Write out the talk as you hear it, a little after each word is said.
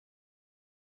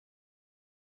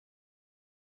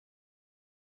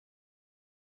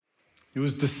It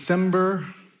was December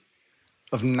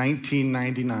of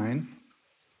 1999.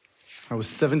 I was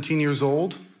 17 years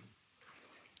old.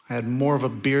 I had more of a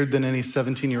beard than any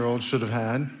 17-year-old should have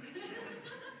had.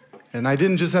 And I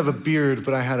didn't just have a beard,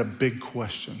 but I had a big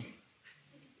question.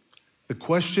 The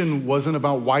question wasn't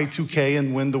about Y2K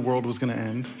and when the world was going to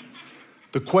end.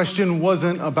 The question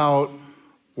wasn't about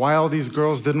why all these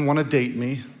girls didn't want to date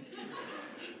me.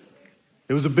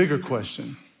 It was a bigger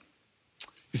question.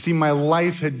 You see, my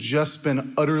life had just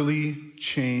been utterly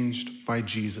changed by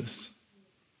Jesus.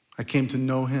 I came to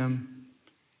know him,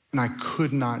 and I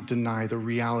could not deny the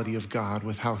reality of God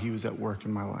with how he was at work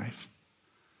in my life.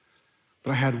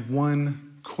 But I had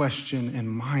one question in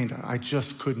mind. I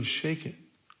just couldn't shake it.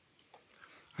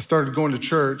 I started going to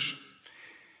church,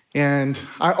 and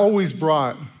I always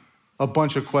brought a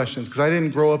bunch of questions because I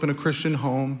didn't grow up in a Christian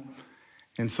home.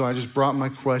 And so I just brought my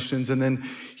questions. And then,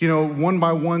 one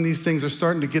by one, these things are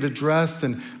starting to get addressed.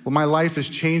 And my life is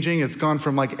changing. It's gone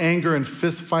from anger and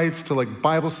fist fights to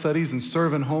Bible studies and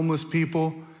serving homeless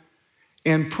people.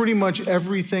 And pretty much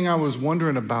everything I was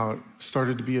wondering about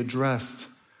started to be addressed.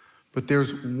 But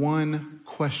there's one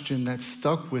question that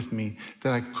stuck with me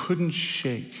that I couldn't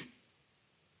shake.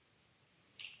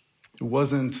 It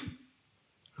wasn't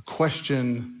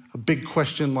a big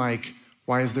question like,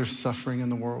 why is there suffering in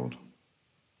the world?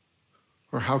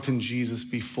 Or how can Jesus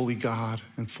be fully God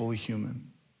and fully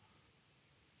human?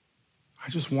 I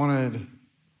just wanted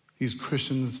these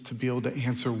Christians to be able to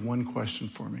answer one question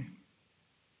for me.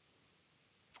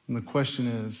 And the question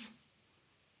is,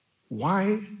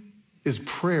 why is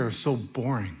prayer so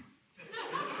boring?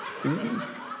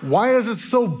 Why is it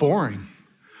so boring?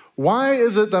 Why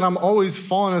is it that I'm always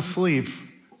falling asleep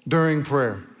during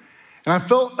prayer? And I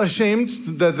felt ashamed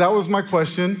that that was my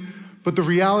question. But the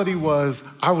reality was,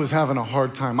 I was having a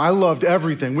hard time. I loved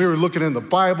everything. We were looking in the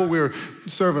Bible. We were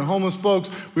serving homeless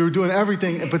folks. We were doing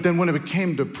everything. But then when it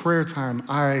came to prayer time,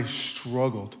 I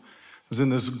struggled. I was in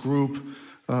this group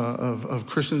of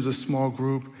Christians, a small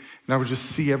group, and I would just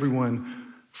see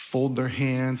everyone fold their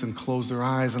hands and close their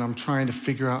eyes, and I'm trying to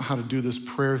figure out how to do this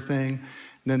prayer thing.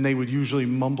 And then they would usually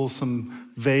mumble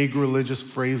some vague religious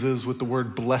phrases with the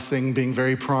word blessing being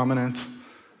very prominent.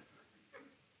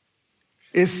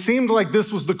 It seemed like this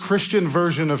was the Christian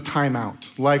version of timeout,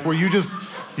 where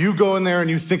you go in there and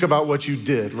you think about what you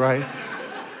did, right?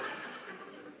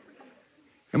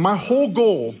 And my whole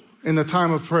goal in the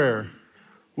time of prayer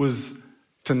was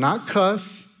to not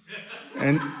cuss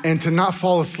and to not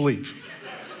fall asleep.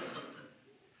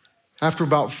 After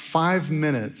about 5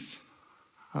 minutes,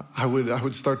 I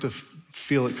would start to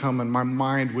feel it coming. My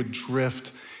mind would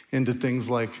drift into things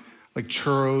like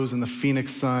churros and the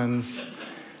Phoenix Suns.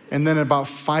 And then about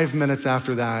 5 minutes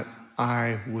after that,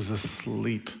 I was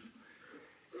asleep.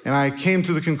 And I came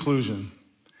to the conclusion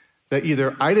that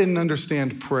either I didn't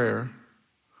understand prayer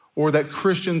or that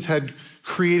Christians had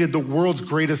created the world's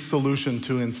greatest solution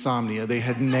to insomnia. They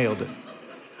had nailed it.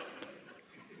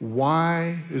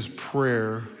 Why is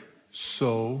prayer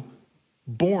so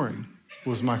boring,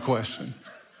 was my question.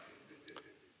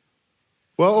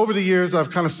 Well, over the years, I've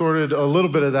kind of sorted a little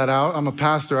bit of that out. I'm a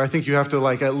pastor. I think you have to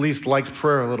at least like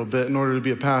prayer a little bit in order to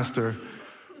be a pastor.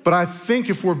 But I think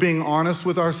if we're being honest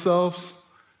with ourselves,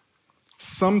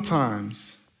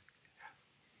 sometimes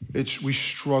we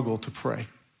struggle to pray.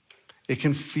 It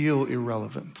can feel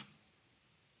irrelevant.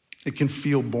 It can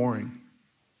feel boring.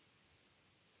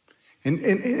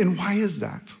 And why is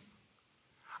that?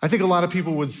 I think a lot of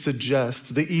people would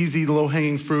suggest the easy,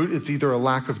 low-hanging fruit, it's either a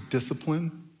lack of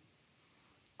discipline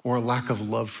or a lack of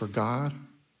love for God,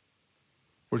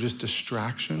 or just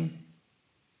distraction.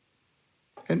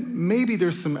 And maybe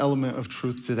there's some element of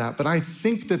truth to that, but I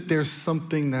think that there's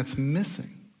something that's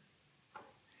missing.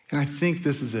 And I think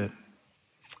this is it.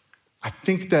 I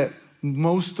think that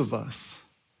most of us,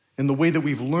 in the way that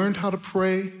we've learned how to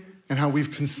pray and how we've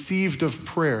conceived of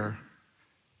prayer,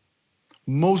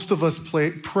 most of us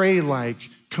pray like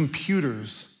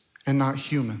computers and not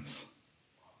humans.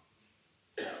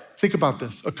 Think about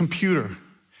this. A computer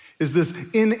is this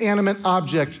inanimate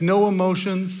object, no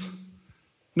emotions,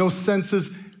 no senses,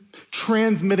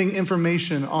 transmitting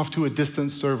information off to a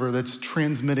distant server that's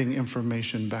transmitting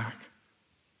information back.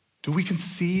 Do we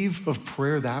conceive of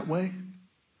prayer that way?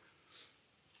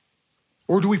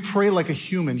 Or do we pray like a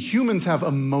human? Humans have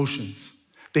emotions.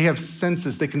 They have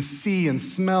senses. They can see and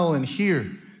smell and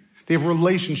hear. They have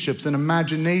relationships and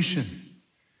imagination.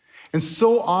 And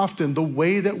so often, the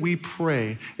way that we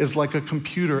pray is like a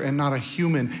computer and not a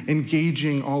human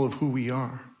engaging all of who we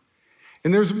are.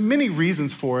 And there's many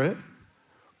reasons for it,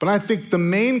 but I think the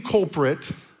main culprit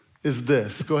is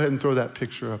this. Go ahead and throw that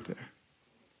picture up there.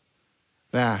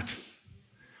 That.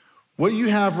 What you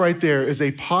have right there is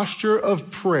a posture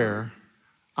of prayer,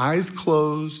 eyes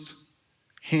closed,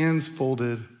 hands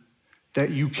folded, that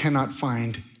you cannot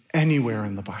find anywhere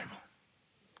in the Bible.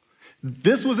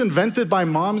 This was invented by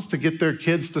moms to get their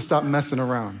kids to stop messing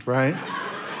around, right?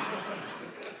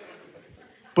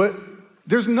 But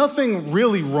there's nothing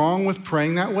really wrong with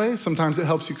praying that way. Sometimes it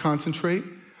helps you concentrate.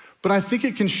 But I think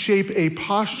it can shape a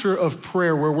posture of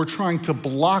prayer where we're trying to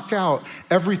block out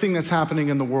everything that's happening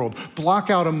in the world, block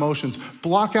out emotions,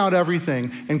 block out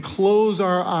everything, and close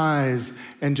our eyes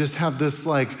and just have this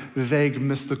like vague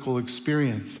mystical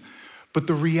experience. But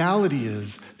the reality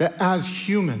is that as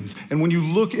humans, and when you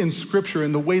look in Scripture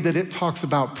and the way that it talks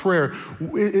about prayer,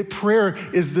 prayer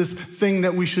is this thing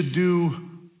that we should do,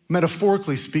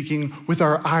 metaphorically speaking, with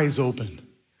our eyes open.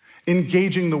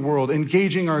 Engaging the world,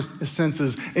 engaging our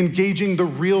senses, engaging the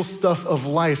real stuff of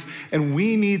life. And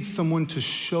we need someone to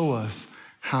show us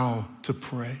how to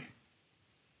pray.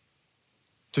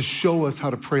 To show us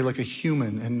how to pray like a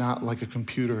human and not like a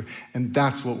computer. And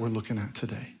that's what we're looking at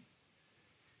today.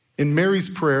 In Mary's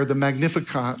prayer, the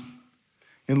Magnificat,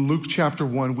 in Luke chapter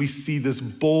 1, we see this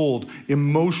bold,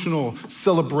 emotional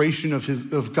celebration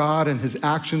of God and his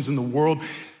actions in the world.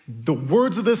 The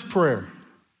words of this prayer,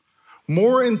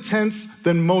 more intense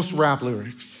than most rap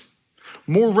lyrics,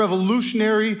 more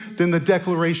revolutionary than the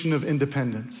Declaration of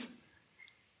Independence.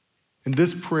 And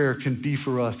this prayer can be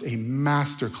for us a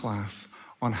masterclass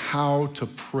on how to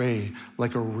pray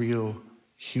like a real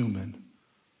human,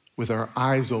 with our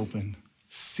eyes open,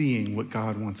 seeing what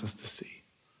God wants us to see.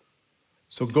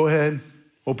 So go ahead,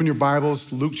 open your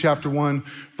Bibles, Luke chapter 1,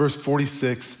 verse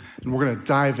 46, and we're gonna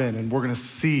dive in and we're gonna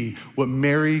see what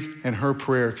Mary and her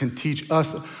prayer can teach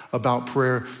us about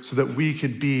prayer so that we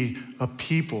could be a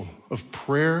people of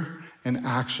prayer and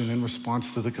action in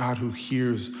response to the God who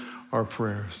hears our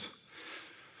prayers.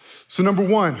 So number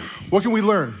one, what can we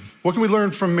learn? What can we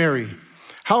learn from Mary?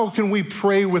 How can we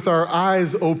pray with our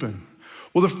eyes open?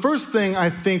 Well, the first thing I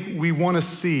think we wanna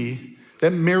see,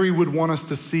 that Mary would want us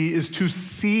to see, is to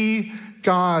see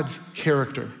God's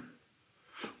character.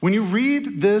 When you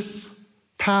read this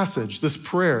passage, this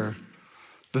prayer,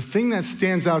 the thing that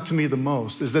stands out to me the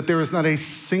most is that there is not a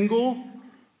single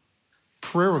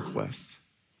prayer request.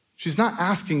 She's not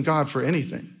asking God for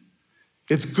anything.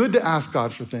 It's good to ask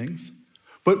God for things,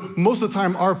 but most of the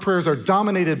time our prayers are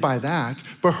dominated by that,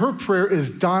 but her prayer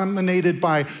is dominated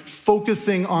by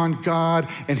focusing on God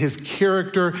and his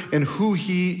character and who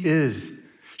he is.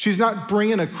 She's not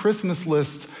bringing a Christmas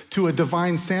list to a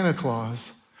divine Santa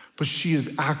Claus, but she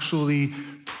is actually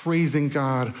praising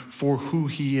God for who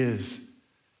he is.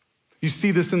 You see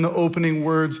this in the opening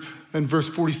words in verse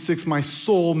 46, my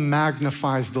soul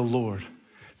magnifies the Lord.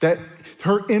 That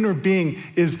her inner being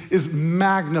is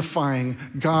magnifying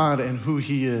God and who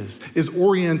he is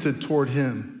oriented toward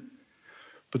him.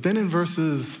 But then in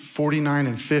verses 49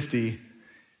 and 50,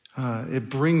 it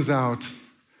brings out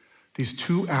these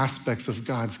two aspects of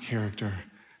God's character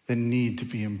that need to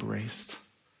be embraced: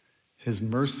 his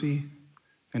mercy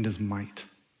and his might.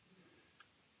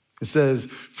 It says,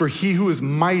 for he who is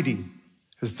mighty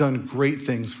has done great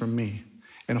things for me,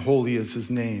 and holy is his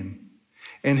name.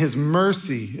 And his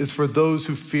mercy is for those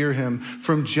who fear him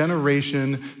from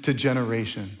generation to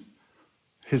generation.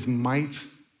 His might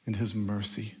and his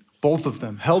mercy, both of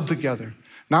them held together,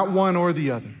 not one or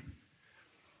the other.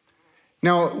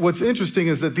 Now, what's interesting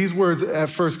is that these words at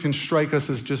first can strike us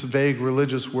as just vague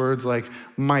religious words like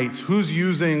might. Who's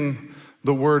using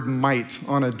the word might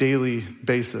on a daily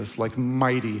basis, like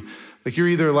mighty? Like you're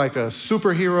either like a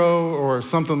superhero or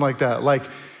something like that. Like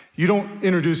you don't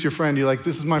introduce your friend, you're like,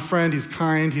 this is my friend, he's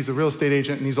kind, he's a real estate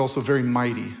agent, and he's also very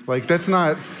mighty. Like that's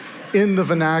not in the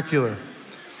vernacular.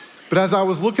 But as I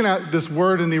was looking at this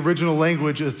word in the original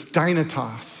language, it's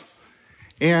dynatos.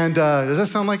 And does that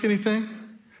sound like anything?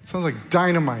 It sounds like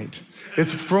dynamite.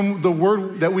 It's from the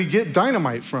word that we get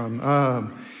dynamite from.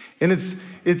 And it's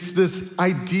this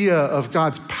idea of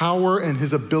God's power and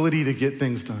his ability to get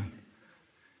things done.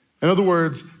 In other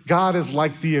words, God is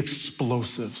like the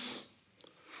explosives,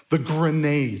 the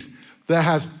grenade that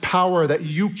has power that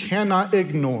you cannot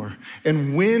ignore.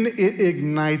 And when it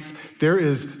ignites, there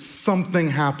is something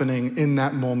happening in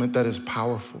that moment that is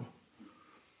powerful.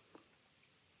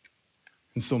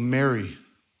 And so Mary,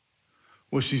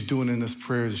 what she's doing in this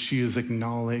prayer is she is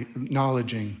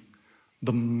acknowledging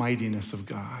the mightiness of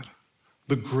God,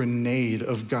 the grenade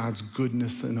of God's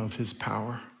goodness and of his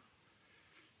power.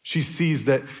 She sees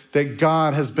that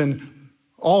God has been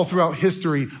all throughout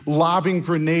history lobbing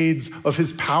grenades of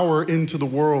his power into the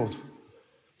world,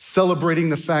 celebrating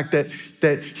the fact that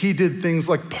he did things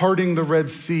like parting the Red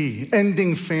Sea,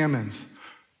 ending famines,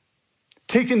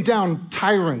 taking down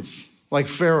tyrants, like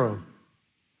Pharaoh.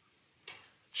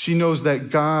 She knows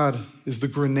that God is the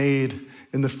grenade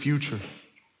in the future,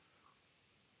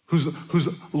 who's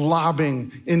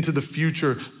lobbing into the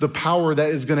future the power that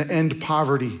is going to end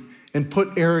poverty and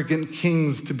put arrogant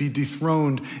kings to be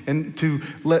dethroned and to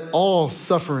let all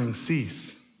suffering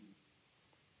cease.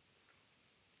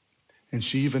 And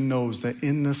she even knows that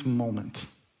in this moment,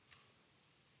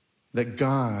 that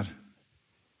God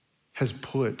has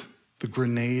put the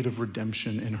grenade of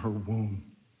redemption in her womb.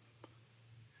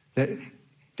 That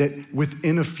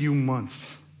within a few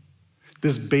months,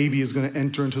 this baby is going to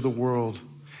enter into the world,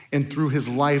 and through his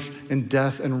life and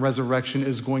death and resurrection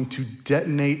is going to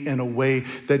detonate in a way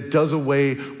that does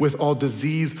away with all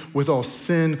disease, with all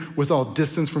sin, with all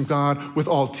distance from God, with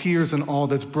all tears and all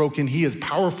that's broken. He is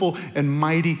powerful and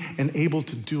mighty and able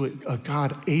to do it, a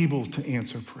God able to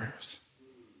answer prayers.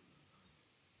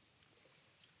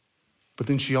 But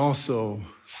then she also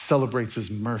celebrates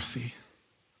his mercy.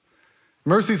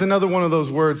 Mercy is another one of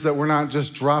those words that we're not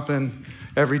just dropping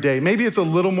every day. Maybe it's a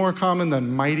little more common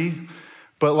than mighty,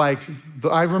 but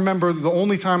I remember the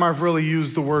only time I've really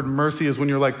used the word mercy is when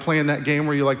you're playing that game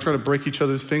where you try to break each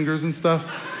other's fingers and stuff.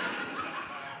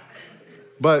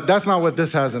 But that's not what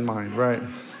this has in mind, right?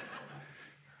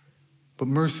 But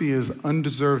mercy is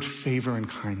undeserved favor and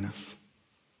kindness.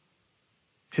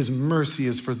 His mercy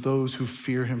is for those who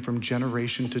fear him from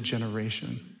generation to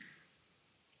generation.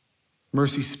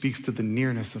 Mercy speaks to the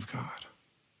nearness of God,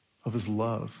 of his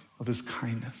love, of his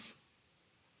kindness.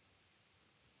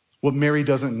 What Mary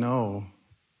doesn't know,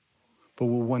 but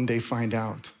will one day find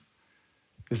out,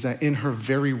 is that in her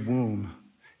very womb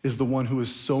is the one who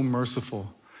is so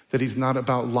merciful that he's not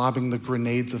about lobbing the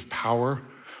grenades of power,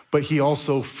 but he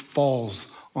also falls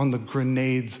on the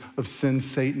grenades of sin,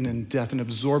 Satan, and death and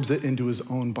absorbs it into his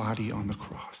own body on the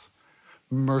cross.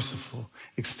 Merciful,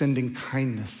 extending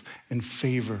kindness and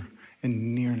favor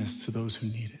and nearness to those who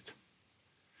need it.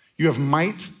 You have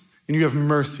might and you have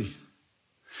mercy.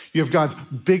 You have God's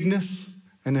bigness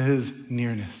and his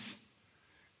nearness,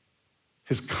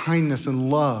 his kindness and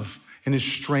love and his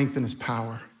strength and his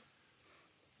power.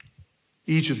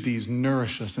 Each of these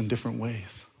nourish us in different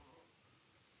ways.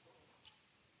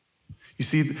 You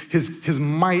see, his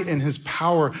might and his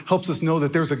power helps us know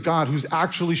that there's a God who's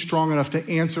actually strong enough to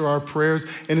answer our prayers,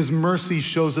 and his mercy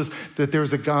shows us that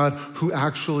there's a God who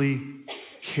actually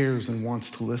cares and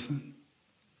wants to listen.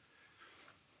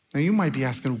 Now you might be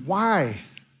asking, why?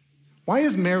 Why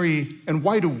is Mary, and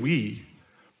why do we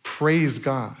praise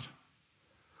God?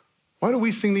 Why do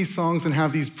we sing these songs and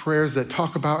have these prayers that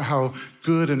talk about how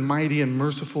good and mighty and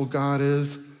merciful God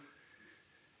is?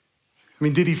 I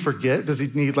mean, did he forget? Does he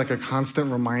need a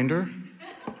constant reminder?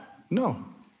 No.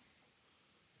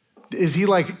 Is he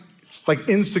like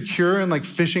insecure and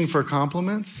fishing for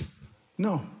compliments?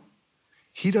 No.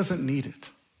 He doesn't need it,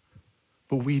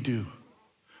 but we do.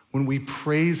 When we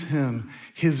praise him,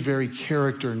 his very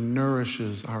character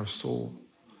nourishes our soul.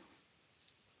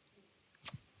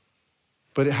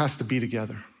 But it has to be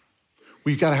together.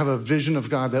 We've got to have a vision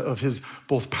of God, of his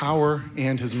both power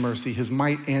and his mercy, his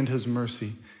might and his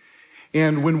mercy.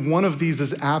 And when one of these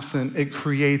is absent, it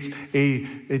creates a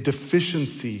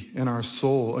deficiency in our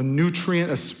soul,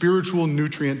 a spiritual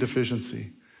nutrient deficiency.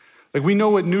 We know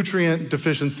what nutrient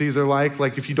deficiencies are like.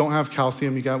 If you don't have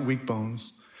calcium, you got weak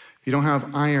bones. If you don't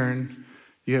have iron,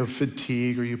 you have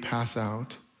fatigue or you pass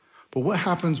out. But what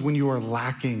happens when you are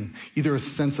lacking either a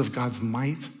sense of God's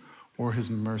might or his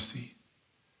mercy?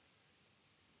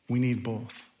 We need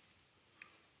both.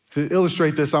 To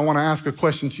illustrate this, I want to ask a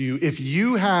question to you. If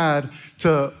you had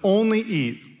to only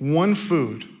eat one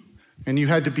food and you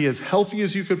had to be as healthy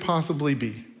as you could possibly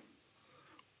be,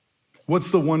 what's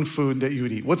the one food that you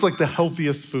would eat? What's the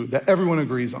healthiest food that everyone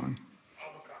agrees on?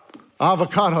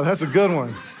 Avocado, that's a good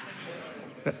one.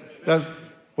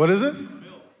 What is it?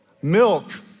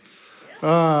 Milk.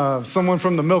 Someone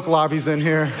from the milk lobby's in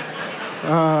here.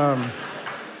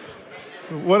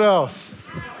 What else?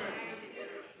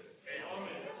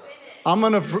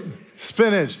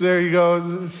 Spinach, there you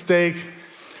go, steak.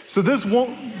 So this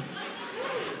won't,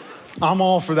 I'm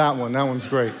all for that one. That one's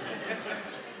great.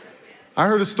 I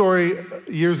heard a story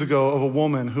years ago of a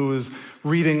woman who was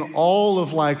reading all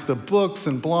of the books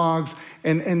and blogs,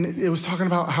 and it was talking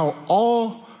about how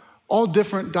all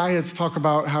different diets talk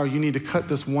about how you need to cut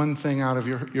this one thing out of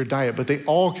your diet, but they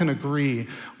all can agree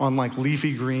on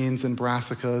leafy greens and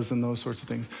brassicas and those sorts of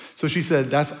things. So she said,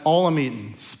 that's all I'm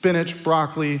eating, spinach,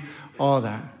 broccoli, all of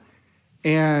that.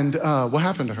 And what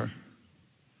happened to her?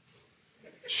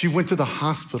 She went to the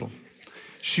hospital.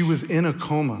 She was in a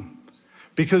coma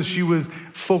because she was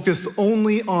focused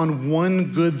only on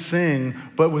one good thing,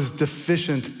 but was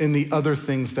deficient in the other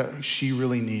things that she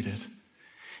really needed.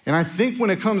 And I think when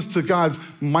it comes to God's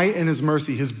might and his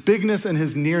mercy, his bigness and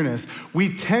his nearness, we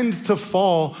tend to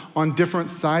fall on different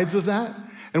sides of that.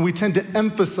 And we tend to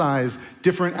emphasize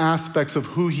different aspects of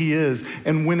who he is.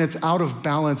 And when it's out of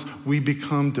balance, we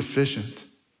become deficient.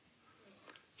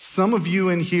 Some of you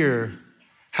in here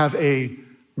have a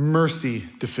mercy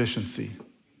deficiency.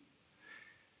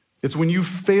 It's when you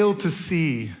fail to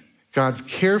see God's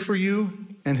care for you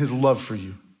and his love for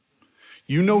you.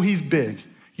 You know he's big,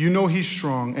 you know he's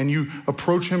strong, and you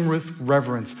approach him with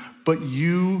reverence, but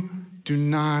you do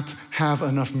not have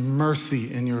enough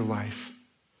mercy in your life.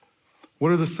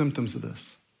 What are the symptoms of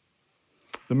this?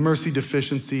 The mercy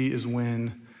deficiency is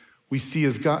when we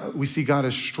see God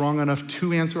as strong enough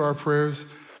to answer our prayers,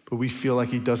 but we feel like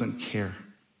he doesn't care.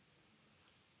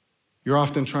 You're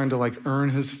often trying to earn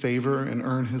his favor and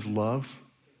earn his love.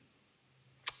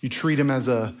 You treat him as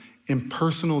an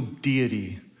impersonal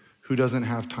deity who doesn't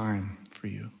have time for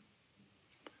you.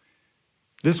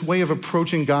 This way of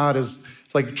approaching God is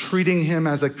like treating him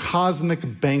as a cosmic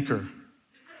banker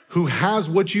who has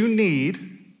what you need,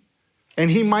 and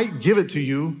he might give it to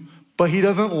you, but he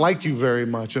doesn't like you very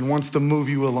much and wants to move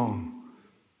you along.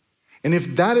 And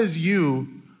if that is you,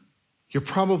 you're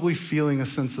probably feeling a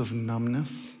sense of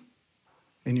numbness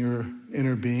in your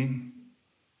inner being.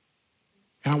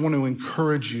 And I want to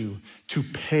encourage you to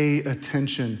pay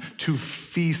attention, to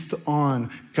feast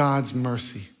on God's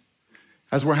mercy.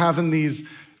 As we're having these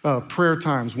prayer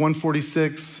times,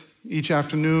 146 each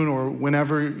afternoon or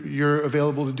whenever you're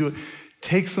available to do it,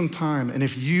 take some time. And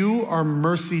if you are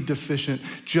mercy deficient,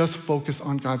 just focus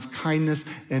on God's kindness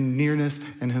and nearness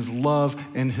and his love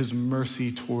and his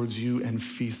mercy towards you and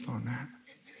feast on that.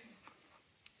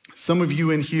 Some of you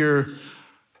in here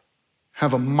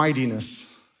have a mightiness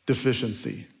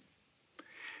deficiency.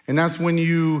 And that's when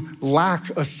you lack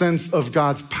a sense of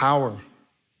God's power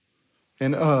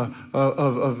and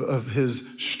of his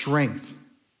strength.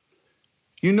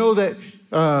 You know that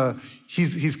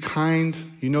he's kind.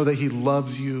 You know that he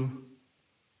loves you.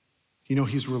 You know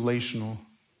he's relational.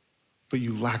 But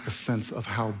you lack a sense of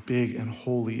how big and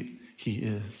holy he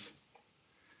is.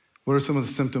 What are some of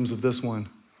the symptoms of this one?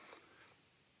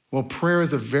 Well, prayer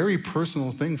is a very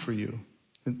personal thing for you.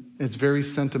 It's very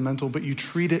sentimental, but you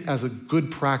treat it as a good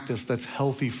practice that's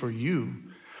healthy for you.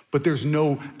 But there's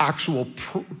no actual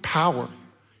power.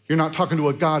 You're not talking to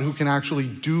a God who can actually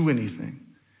do anything.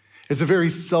 It's a very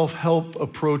self-help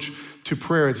approach to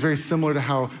prayer. It's very similar to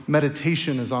how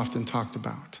meditation is often talked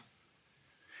about.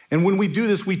 And when we do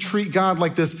this, we treat God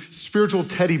like this spiritual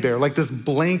teddy bear, like this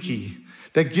blankie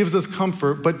that gives us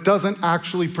comfort, but doesn't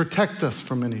actually protect us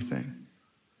from anything.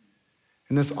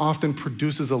 And this often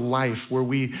produces a life where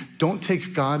we don't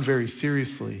take God very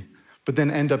seriously, but then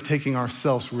end up taking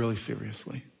ourselves really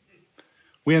seriously.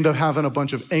 We end up having a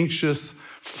bunch of anxious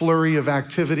flurry of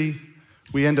activity.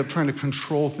 We end up trying to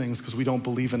control things because we don't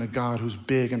believe in a God who's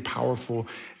big and powerful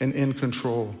and in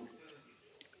control.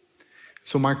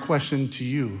 So my question to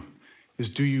you is,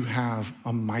 do you have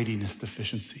a mightiness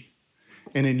deficiency?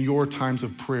 And in your times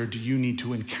of prayer, do you need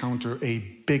to encounter a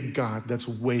big God that's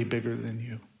way bigger than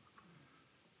you?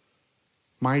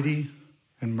 Mighty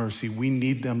and mercy, we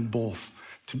need them both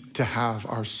to have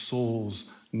our souls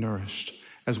nourished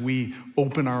as we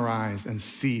open our eyes and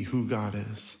see who God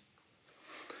is.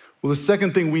 Well, the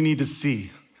second thing we need to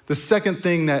see, the second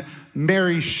thing that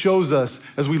Mary shows us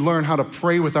as we learn how to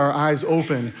pray with our eyes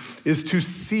open, is to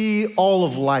see all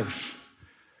of life.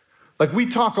 Like, we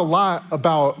talk a lot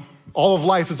about all of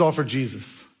life is all for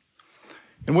Jesus.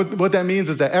 And what that means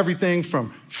is that everything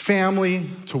from family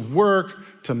to work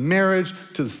to marriage,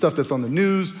 to the stuff that's on the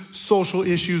news, social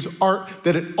issues, art,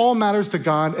 that it all matters to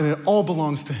God and it all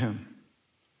belongs to him.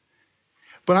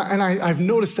 But I've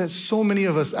noticed that so many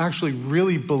of us actually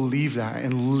really believe that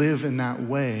and live in that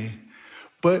way.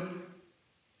 But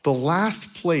the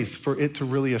last place for it to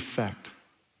really affect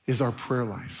is our prayer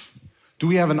life. Do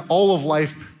we have an all of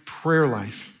life prayer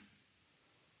life?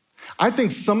 I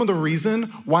think some of the reason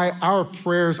why our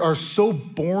prayers are so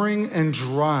boring and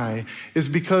dry is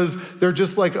because they're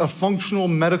just like a functional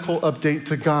medical update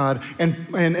to God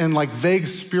and like vague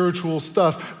spiritual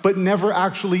stuff, but never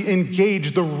actually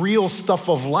engage the real stuff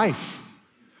of life,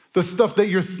 the stuff that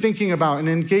you're thinking about and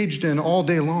engaged in all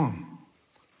day long.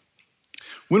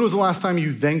 When was the last time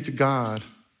you thanked God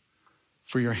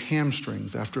for your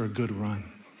hamstrings after a good run?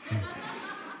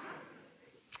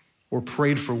 Or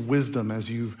prayed for wisdom as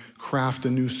you craft a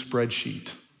new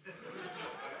spreadsheet?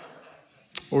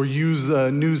 Or use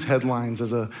news headlines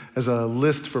as a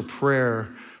list for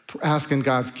prayer asking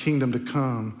God's kingdom to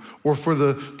come. Or for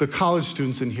the college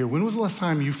students in here, when was the last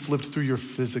time you flipped through your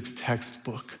physics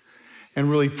textbook and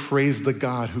really praised the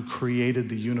God who created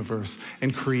the universe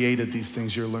and created these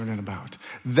things you're learning about?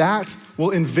 That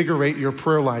will invigorate your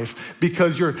prayer life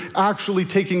because you're actually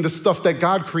taking the stuff that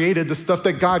God created, the stuff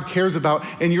that God cares about,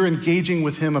 and you're engaging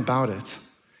with him about it.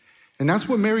 And that's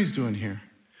what Mary's doing here.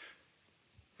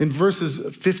 In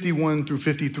verses 51 through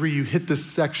 53, you hit this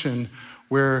section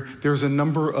where there's a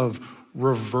number of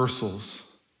reversals,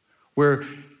 where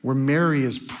Mary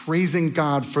is praising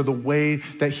God for the way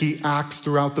that he acts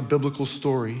throughout the biblical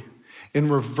story in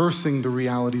reversing the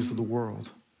realities of the world,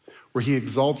 where he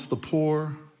exalts the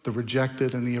poor, the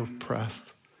rejected, and the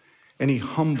oppressed, and he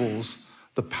humbles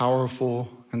the powerful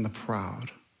and the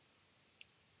proud.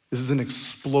 This is an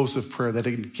explosive prayer that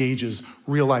engages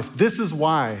real life. This is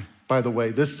why, by the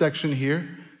way, this section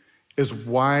here is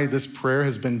why this prayer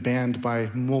has been banned by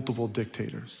multiple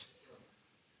dictators.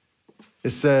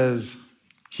 It says,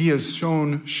 he has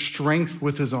shown strength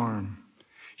with his arm.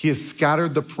 He has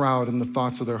scattered the proud in the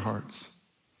thoughts of their hearts.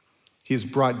 He has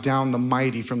brought down the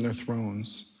mighty from their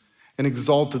thrones and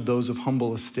exalted those of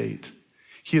humble estate.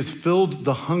 He has filled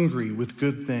the hungry with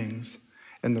good things,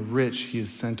 and the rich he has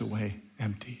sent away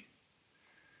empty.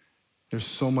 There's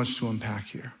so much to unpack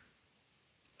here.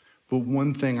 But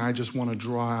one thing I just want to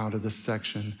draw out of this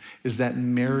section is that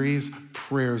Mary's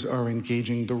prayers are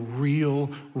engaging the real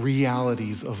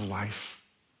realities of life.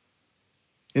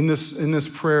 In this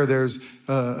prayer, there's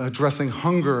addressing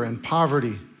hunger and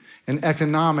poverty and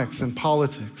economics and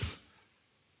politics.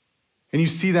 And you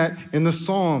see that in the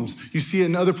Psalms. You see it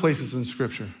in other places in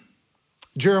Scripture.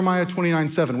 Jeremiah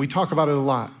 29:7, we talk about it a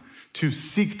lot. To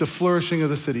seek the flourishing of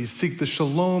the city, seek the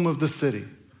shalom of the city.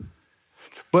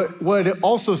 But what it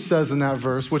also says in that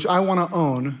verse, which I want to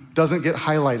own, doesn't get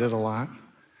highlighted a lot,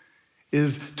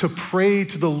 is to pray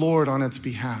to the Lord on its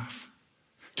behalf.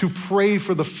 To pray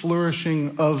for the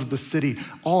flourishing of the city,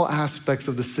 all aspects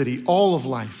of the city, all of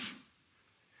life.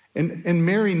 And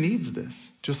Mary needs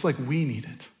this, just like we need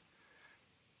it.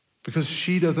 Because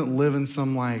she doesn't live in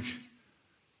some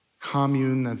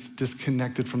commune that's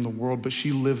disconnected from the world, but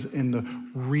she lives in the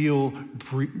real,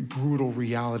 brutal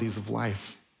realities of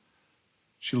life.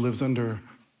 She lives under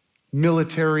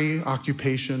military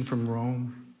occupation from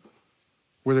Rome,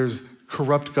 where there's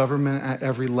corrupt government at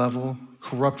every level,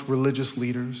 corrupt religious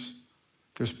leaders.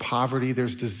 There's poverty,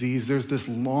 there's disease, there's this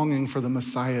longing for the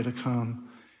Messiah to come,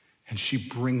 and she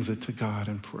brings it to God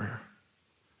in prayer.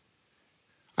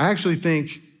 I actually think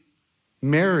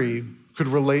Mary could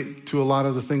relate to a lot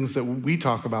of the things that we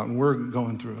talk about and we're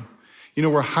going through. You know,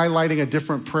 we're highlighting a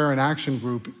different prayer and action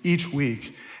group each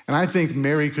week, and I think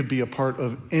Mary could be a part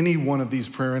of any one of these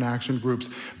prayer and action groups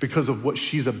because of what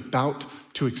she's about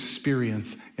to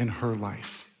experience in her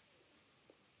life.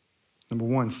 Number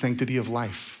one, sanctity of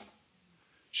life.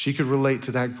 She could relate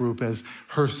to that group as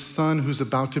her son who's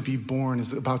about to be born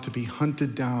is about to be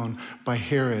hunted down by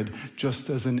Herod just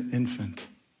as an infant,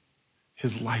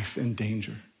 his life in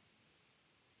danger.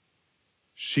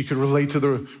 She could relate to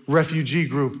the refugee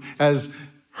group as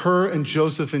her and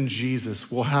Joseph and Jesus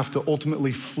will have to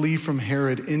ultimately flee from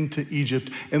Herod into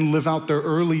Egypt and live out their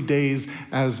early days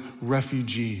as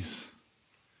refugees.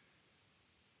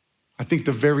 I think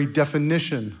the very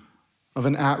definition of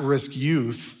an at-risk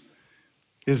youth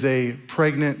is a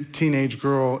pregnant teenage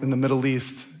girl in the Middle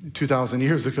East 2,000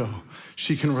 years ago.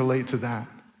 She can relate to that.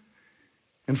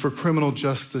 And for criminal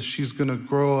justice, she's going to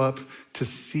grow up to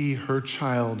see her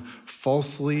child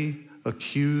falsely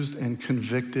accused and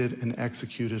convicted and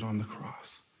executed on the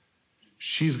cross.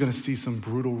 She's going to see some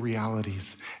brutal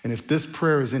realities. And if this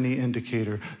prayer is any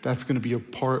indicator, that's going to be a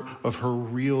part of her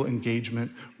real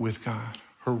engagement with God,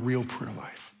 her real prayer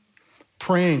life.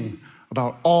 Praying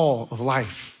about all of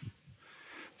life.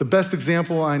 The best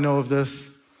example I know of this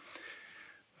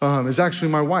is actually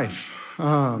my wife.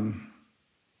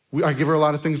 I give her a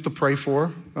lot of things to pray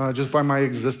for, just by my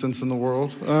existence in the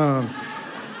world.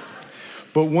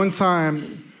 But one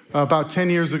time, about 10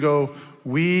 years ago,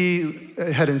 we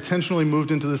had intentionally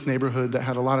moved into this neighborhood that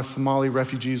had a lot of Somali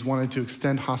refugees, wanted to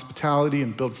extend hospitality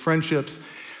and build friendships.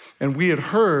 And we had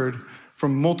heard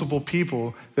from multiple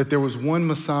people that there was one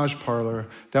massage parlor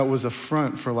that was a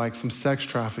front for some sex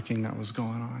trafficking that was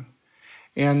going on.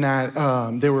 And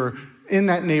that they were in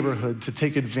that neighborhood to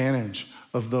take advantage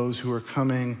of those who are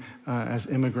coming as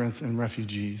immigrants and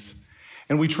refugees.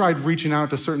 And we tried reaching out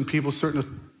to certain people,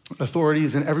 certain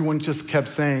authorities, and everyone just kept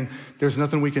saying, there's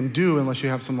nothing we can do unless you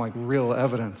have some real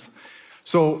evidence.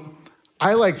 So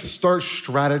I start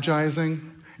strategizing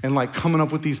and like coming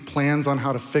up with these plans on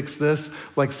how to fix this,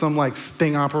 like some like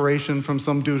sting operation from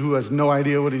some dude who has no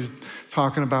idea what he's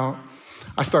talking about.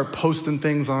 I start posting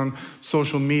things on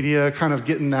social media, kind of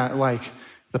getting that like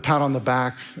the pat on the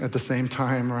back at the same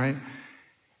time, right?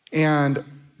 And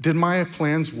did my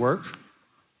plans work?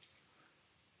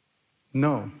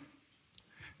 No.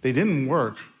 They didn't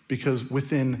work because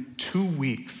within 2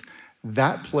 weeks,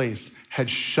 that place had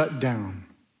shut down,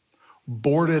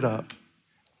 boarded up,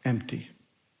 empty.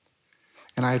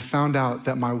 And I had found out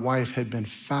that my wife had been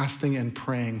fasting and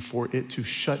praying for it to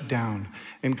shut down,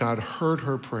 and God heard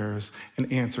her prayers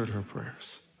and answered her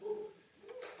prayers.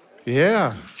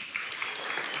 Yeah.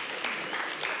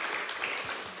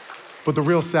 But the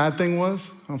real sad thing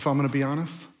was, if I'm gonna be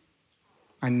honest,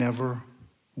 I never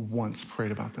once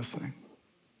prayed about this thing.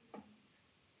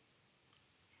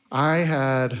 I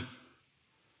had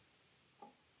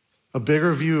a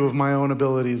bigger view of my own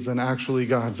abilities than actually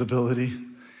God's ability,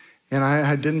 and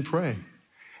I didn't pray.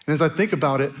 And as I think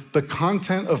about it, the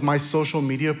content of my social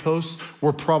media posts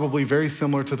were probably very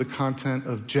similar to the content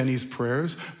of Jenny's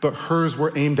prayers, but hers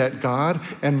were aimed at God,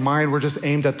 and mine were just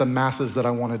aimed at the masses that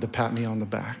I wanted to pat me on the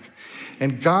back.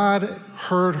 And God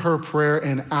heard her prayer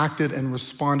and acted and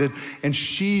responded, and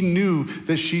she knew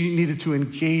that she needed to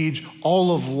engage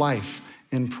all of life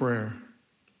in prayer.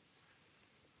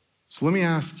 So let me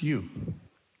ask you,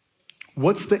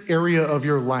 what's the area of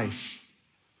your life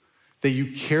that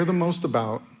you care the most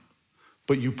about,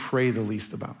 but you pray the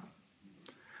least about?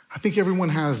 I think everyone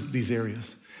has these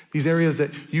areas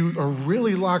that you are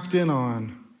really locked in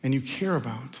on and you care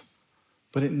about,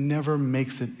 but it never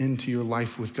makes it into your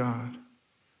life with God.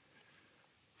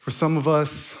 For some of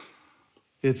us,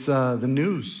 it's the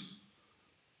news.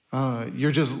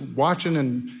 You're just watching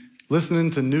and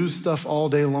listening to news stuff all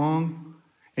day long,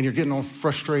 and you're getting all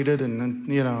frustrated, and then,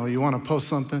 you want to post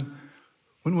something.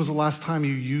 When was the last time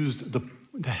you used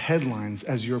the headlines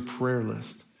as your prayer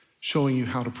list, showing you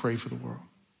how to pray for the world?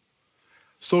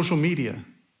 Social media.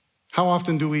 How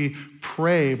often do we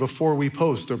pray before we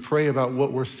post or pray about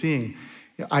what we're seeing?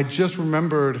 I just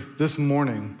remembered this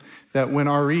morning that when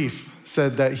Arif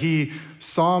said that he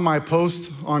saw my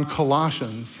post on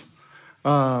Colossians,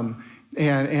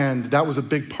 and that was a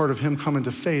big part of him coming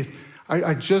to faith,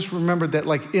 I just remembered that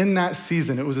like in that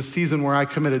season, it was a season where I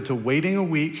committed to waiting a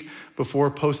week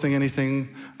before posting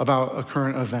anything about a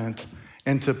current event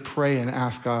and to pray and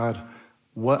ask God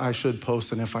what I should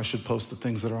post and if I should post the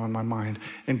things that are on my mind.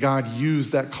 And God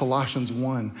used that Colossians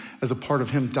 1 as a part of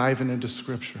him diving into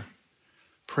scripture,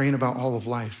 praying about all of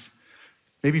life.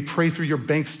 Maybe pray through your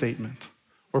bank statement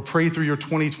or pray through your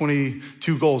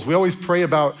 2022 goals. We always pray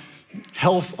about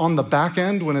health on the back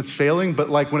end when it's failing, but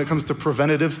like when it comes to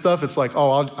preventative stuff, it's like,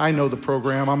 I know the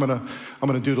program. I'm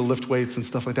gonna do to lift weights and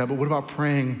stuff like that. But what about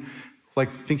praying, like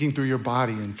thinking through your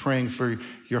body and praying for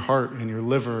your heart and your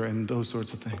liver and those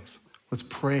sorts of things? Let's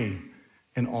pray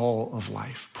in all of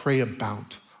life. Pray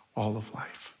about all of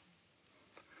life.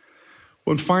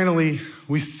 When finally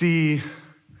we see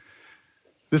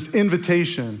this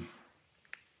invitation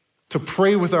to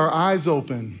pray with our eyes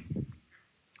open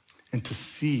and to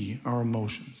see our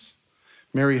emotions.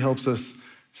 Mary helps us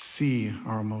see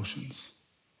our emotions.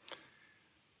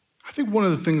 I think one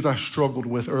of the things I struggled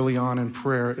with early on in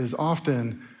prayer is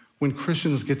often when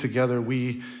Christians get together,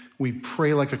 we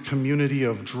pray like a community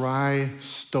of dry,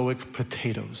 stoic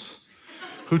potatoes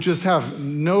who just have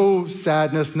no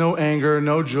sadness, no anger,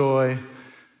 no joy.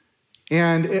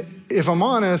 And if I'm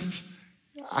honest,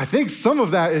 I think some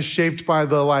of that is shaped by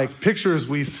the like pictures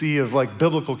we see of like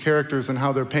biblical characters and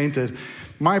how they're painted.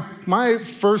 My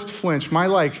first flinch, my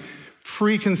like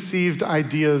preconceived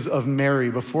ideas of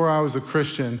Mary before I was a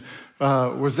Christian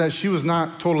was that she was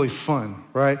not totally fun,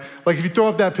 right? Like if you throw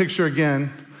up that picture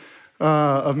again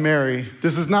of Mary,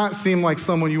 this does not seem like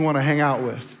someone you want to hang out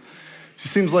with. She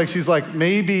seems like she's like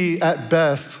maybe at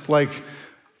best like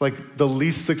the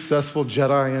least successful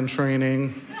Jedi in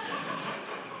training.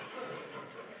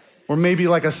 Or maybe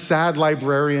like a sad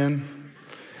librarian.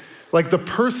 Like the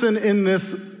person in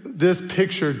this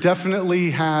picture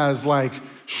definitely has like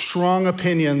strong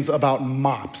opinions about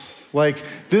mops. Like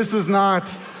this is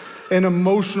not an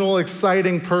emotional,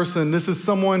 exciting person. This is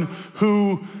someone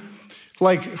who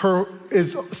like her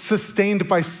is sustained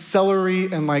by celery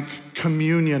and like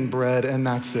communion bread, and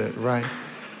that's it, right?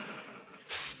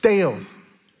 Stale,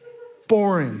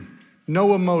 boring,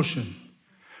 no emotion.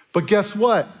 But guess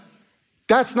what?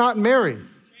 That's not Mary.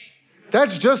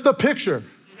 That's just a picture.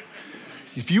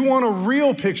 If you want a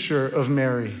real picture of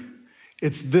Mary,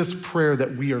 It's this prayer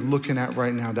that we are looking at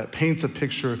right now that paints a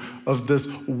picture of this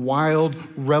wild,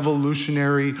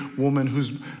 revolutionary woman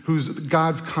who's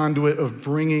God's conduit of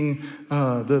bringing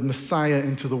the Messiah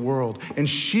into the world. And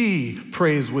she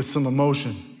prays with some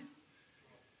emotion.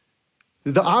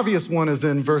 The obvious one is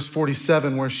in verse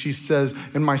 47 where she says,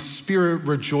 "And my spirit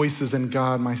rejoices in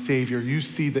God, my Savior." You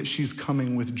see that she's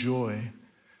coming with joy.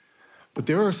 But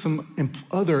there are some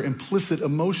other implicit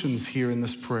emotions here in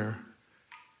this prayer.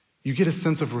 You get a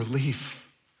sense of relief.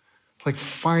 Like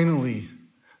finally,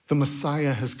 the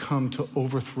Messiah has come to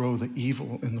overthrow the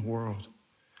evil in the world.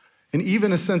 And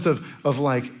even a sense of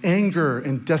like anger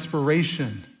and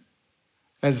desperation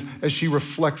as she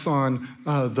reflects on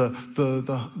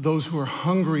those who are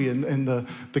hungry and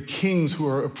the kings who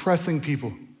are oppressing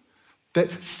people.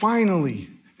 That finally,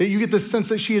 that you get the sense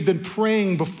that she had been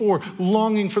praying before,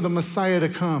 longing for the Messiah to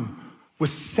come with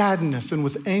sadness and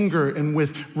with anger and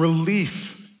with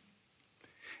relief.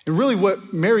 And really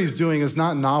what Mary's doing is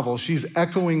not novel. She's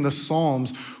echoing the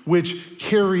Psalms, which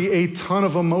carry a ton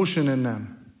of emotion in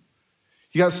them.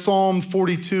 You got Psalm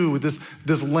 42 with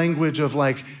this language of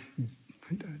like,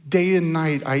 day and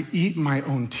night I eat my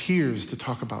own tears, to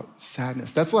talk about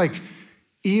sadness. That's like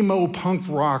emo punk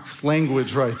rock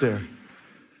language right there.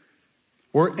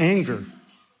 Or anger.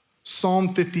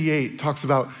 Psalm 58 talks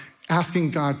about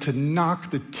asking God to knock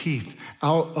the teeth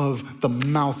out of the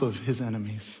mouth of his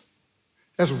enemies.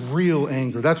 That's real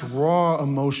anger. That's raw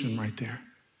emotion right there.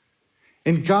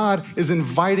 And God is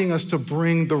inviting us to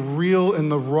bring the real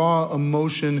and the raw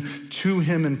emotion to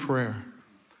him in prayer.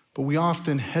 But we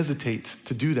often hesitate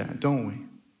to do that, don't we?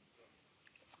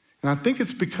 And I think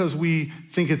it's because we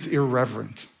think it's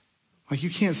irreverent. Like you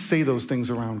can't say those things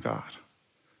around God.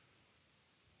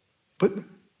 But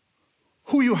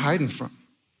who are you hiding from?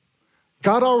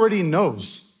 God already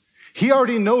knows. He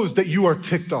already knows that you are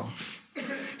ticked off.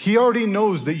 He already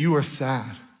knows that you are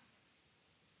sad.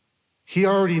 He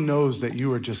already knows that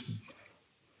you are just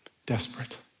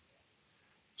desperate.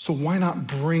 So why not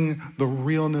bring the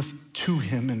realness to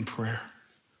him in prayer?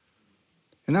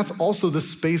 And that's also the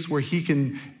space where he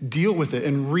can deal with it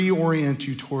and reorient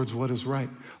you towards what is right.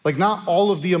 Like not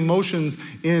all of the emotions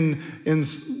in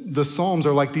the Psalms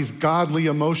are like these godly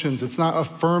emotions. It's not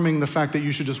affirming the fact that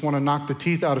you should just want to knock the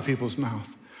teeth out of people's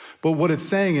mouth. But what it's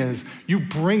saying is you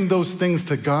bring those things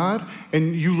to God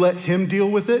and you let him deal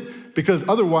with it, because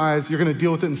otherwise you're going to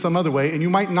deal with it in some other way and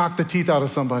you might knock the teeth out of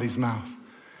somebody's mouth.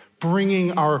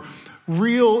 Bringing our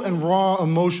real and raw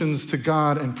emotions to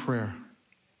God in prayer.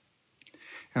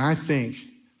 And I think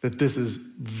that this is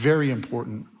very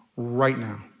important right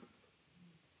now.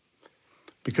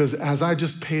 Because as I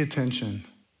just pay attention,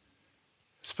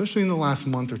 especially in the last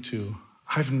month or two,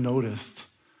 I've noticed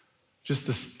just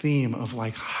this theme of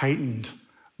like heightened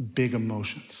big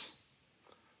emotions,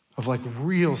 of like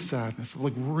real sadness, of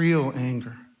like real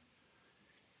anger.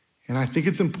 And I think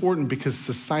it's important because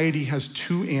society has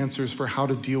two answers for how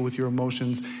to deal with your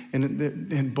emotions,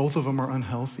 and both of them are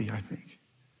unhealthy, I think.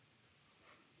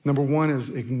 Number one is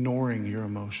ignoring your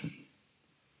emotion.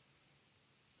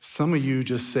 Some of you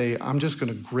just say, I'm just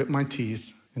gonna grit my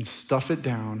teeth and stuff it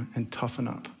down and toughen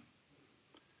up.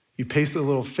 You paste a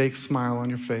little fake smile on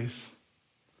your face.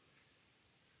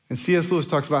 And C.S. Lewis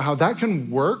talks about how that can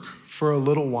work for a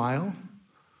little while,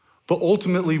 but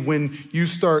ultimately when you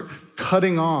start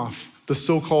cutting off the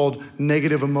so-called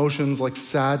negative emotions like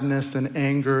sadness and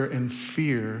anger and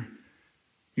fear,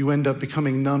 you end up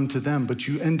becoming numb to them, but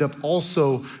you end up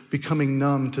also becoming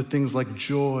numb to things like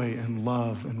joy and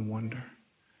love and wonder.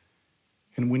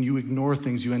 And when you ignore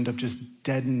things, you end up just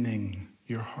deadening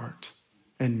your heart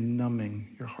and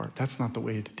numbing your heart. That's not the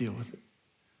way to deal with it.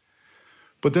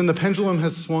 But then the pendulum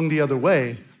has swung the other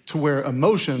way to where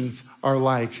emotions are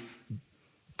like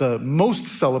the most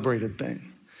celebrated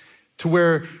thing, to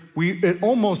where it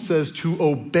almost says to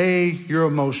obey your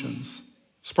emotions.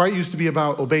 Sprite used to be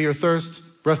about obey your thirst.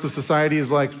 Rest of society is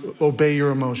like obey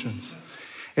your emotions.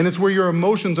 And it's where your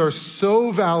emotions are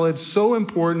so valid, so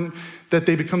important, that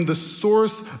they become the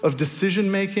source of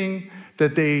decision-making,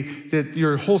 that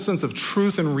your whole sense of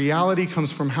truth and reality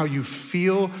comes from how you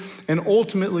feel, and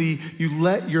ultimately you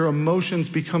let your emotions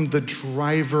become the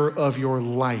driver of your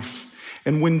life.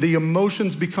 And when the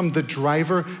emotions become the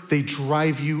driver, they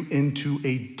drive you into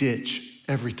a ditch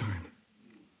every time.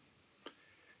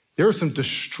 There are some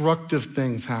destructive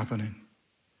things happening.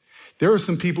 There are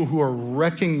some people who are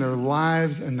wrecking their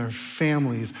lives and their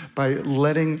families by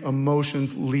letting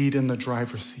emotions lead in the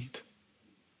driver's seat.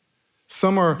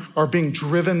 Some are being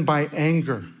driven by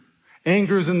anger.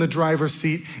 Anger's in the driver's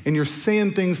seat, and you're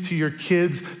saying things to your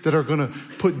kids that are gonna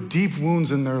put deep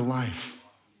wounds in their life,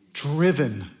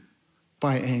 driven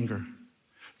by anger.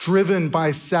 driven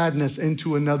by sadness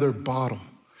into another bottle,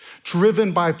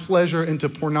 driven by pleasure into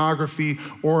pornography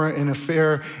or an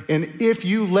affair. And if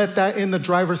you let that in the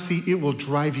driver's seat, it will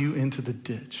drive you into the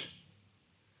ditch.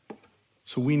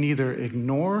 So we neither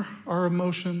ignore our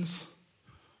emotions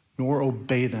nor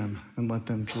obey them and let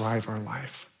them drive our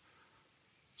life.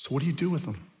 So what do you do with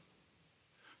them?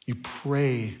 You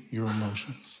pray your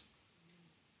emotions.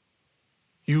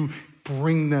 You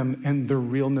bring them and their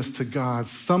realness to God.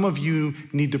 Some of you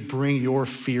need to bring your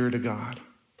fear to God.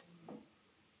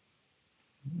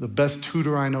 The best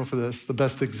tutor I know for this, the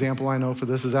best example I know for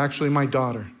this is actually my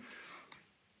daughter.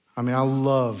 I mean, I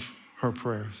love her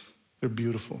prayers. They're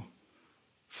beautiful.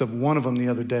 Except one of them the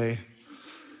other day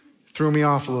threw me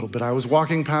off a little bit. I was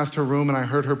walking past her room and I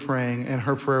heard her praying, and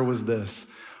her prayer was this: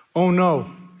 "Oh no,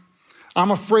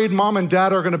 I'm afraid mom and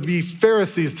dad are gonna be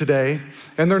Pharisees today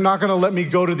and they're not gonna let me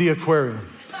go to the aquarium."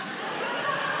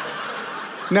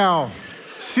 Now,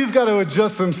 she's gotta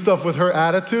adjust some stuff with her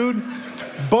attitude,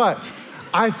 but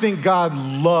I think God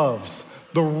loves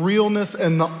the realness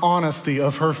and the honesty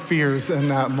of her fears in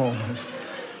that moment.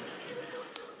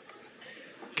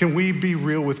 Can we be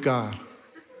real with God?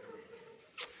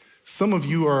 Some of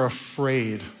you are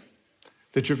afraid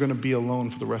that you're gonna be alone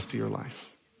for the rest of your life.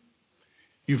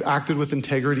 You've acted with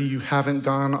integrity, you haven't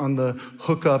gone on the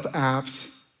hookup apps,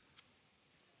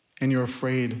 and you're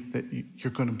afraid that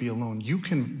you're gonna be alone. You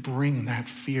can bring that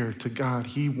fear to God.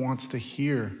 He wants to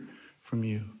hear from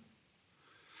you.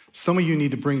 Some of you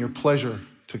need to bring your pleasure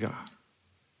to God.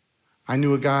 I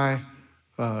knew a guy,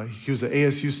 he was an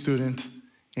ASU student,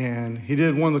 and he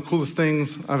did one of the coolest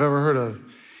things I've ever heard of.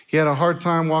 He had a hard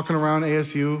time walking around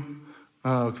ASU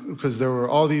because there were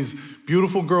all these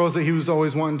beautiful girls that he was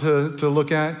always wanting to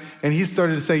look at, and he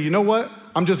started to say, "You know what?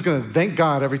 I'm just gonna thank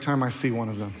God every time I see one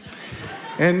of them."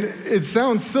 And it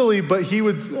sounds silly, but he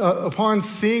would, upon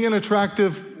seeing an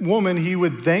attractive woman, he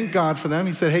would thank God for them.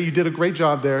 He said, "Hey, you did a great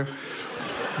job there.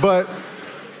 But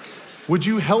would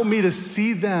you help me to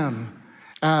see them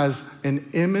as an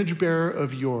image bearer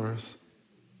of yours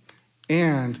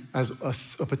and as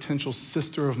a potential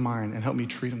sister of mine, and help me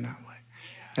treat them that way?"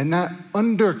 And that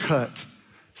undercut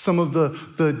some of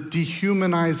the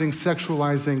dehumanizing,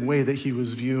 sexualizing way that he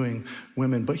was viewing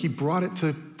women, but he brought it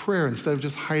to prayer instead of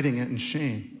just hiding it in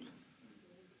shame.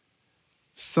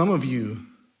 Some of you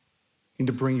need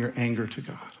to bring your anger to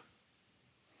God.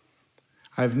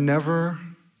 I've never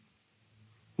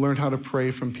learned how to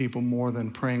pray from people more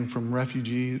than praying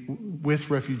with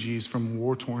refugees from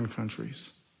war-torn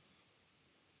countries.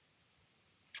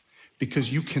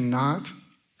 Because you cannot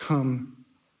come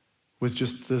with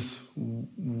just this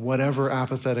whatever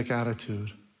apathetic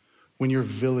attitude when your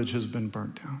village has been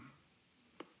burnt down,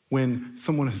 when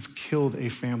someone has killed a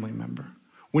family member,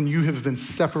 when you have been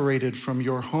separated from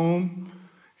your home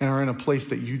and are in a place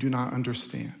that you do not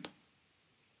understand.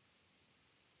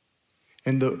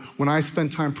 And when I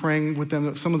spent time praying with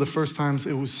them, some of the first times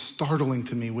it was startling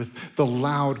to me with the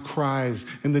loud cries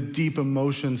and the deep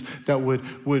emotions that would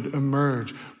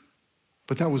emerge.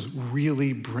 But that was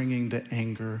really bringing the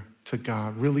anger to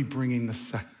God, really bringing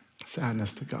the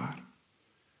sadness to God.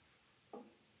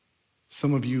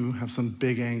 Some of you have some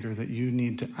big anger that you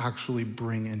need to actually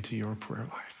bring into your prayer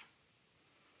life.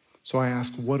 So I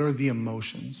ask, what are the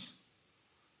emotions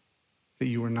that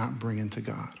you are not bringing to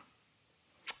God?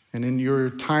 And in your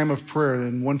time of prayer,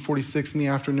 in 1:46 in the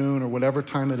afternoon or whatever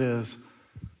time it is,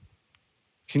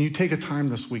 can you take a time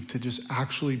this week to just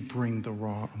actually bring the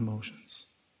raw emotions?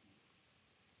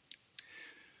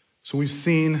 So we've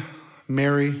seen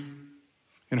Mary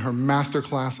in her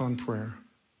masterclass on prayer.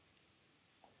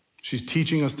 She's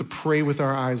teaching us to pray with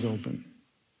our eyes open,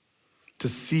 to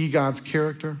see God's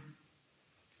character,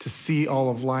 to see all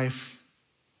of life,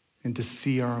 and to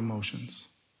see our emotions.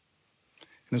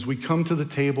 And as we come to the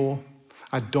table,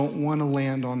 I don't want to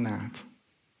land on that,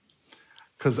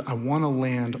 because I want to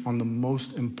land on the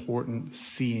most important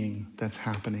seeing that's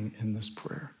happening in this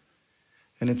prayer.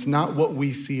 And it's not what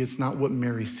we see, it's not what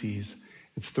Mary sees,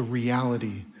 it's the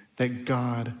reality that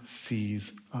God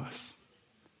sees us.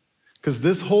 Because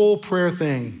this whole prayer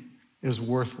thing is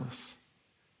worthless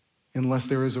unless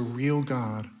there is a real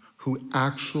God who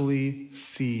actually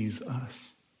sees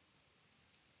us.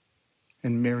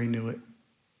 And Mary knew it.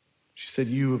 She said,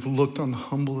 "You have looked on the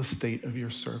humble estate of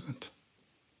your servant."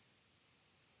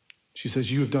 She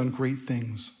says, "You have done great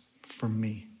things for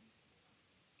me."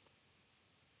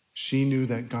 She knew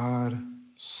that God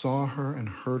saw her and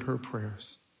heard her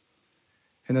prayers,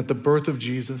 and that the birth of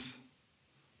Jesus,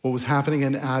 what was happening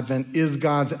in Advent, is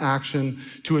God's action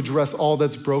to address all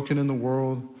that's broken in the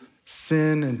world,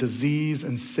 sin and disease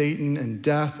and Satan and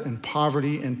death and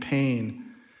poverty and pain,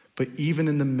 But even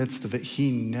in the midst of it,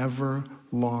 he never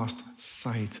lost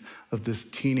sight of this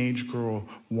teenage girl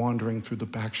wandering through the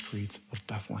back streets of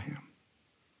Bethlehem.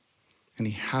 And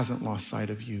he hasn't lost sight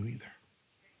of you either.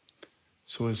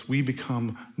 So as we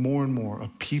become more and more a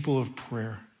people of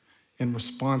prayer in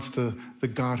response to the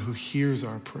God who hears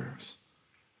our prayers,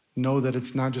 know that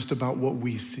it's not just about what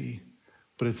we see,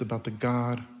 but it's about the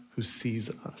God who sees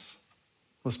us.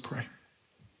 Let's pray.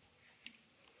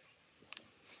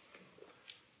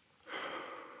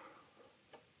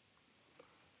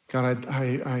 God,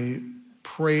 I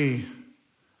pray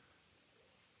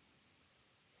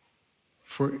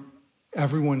for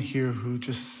everyone here who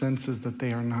just senses that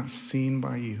they are not seen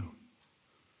by you,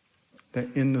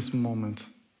 that in this moment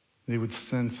they would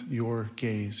sense your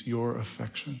gaze, your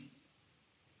affection.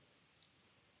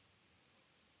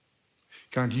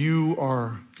 God, you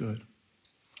are good.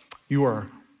 You are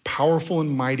powerful and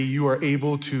mighty. You are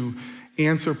able to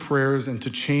answer prayers and to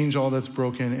change all that's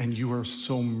broken, and you are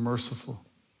so merciful.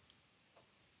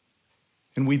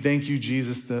 And we thank you,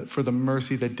 Jesus, for the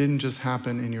mercy that didn't just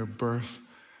happen in your birth,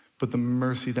 but the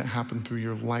mercy that happened through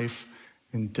your life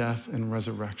and death and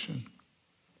resurrection.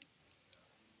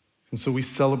 And so we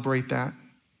celebrate that.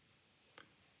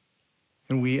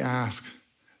 And we ask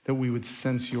that we would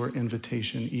sense your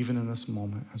invitation even in this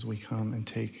moment as we come and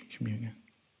take communion.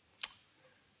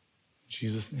 In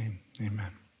Jesus' name,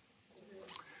 amen.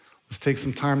 Let's take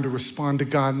some time to respond to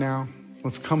God now.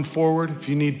 Let's come forward. If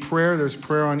you need prayer, there's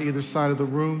prayer on either side of the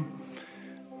room.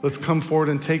 Let's come forward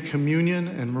and take communion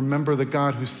and remember the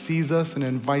God who sees us and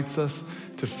invites us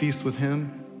to feast with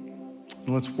him.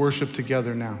 And let's worship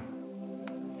together now.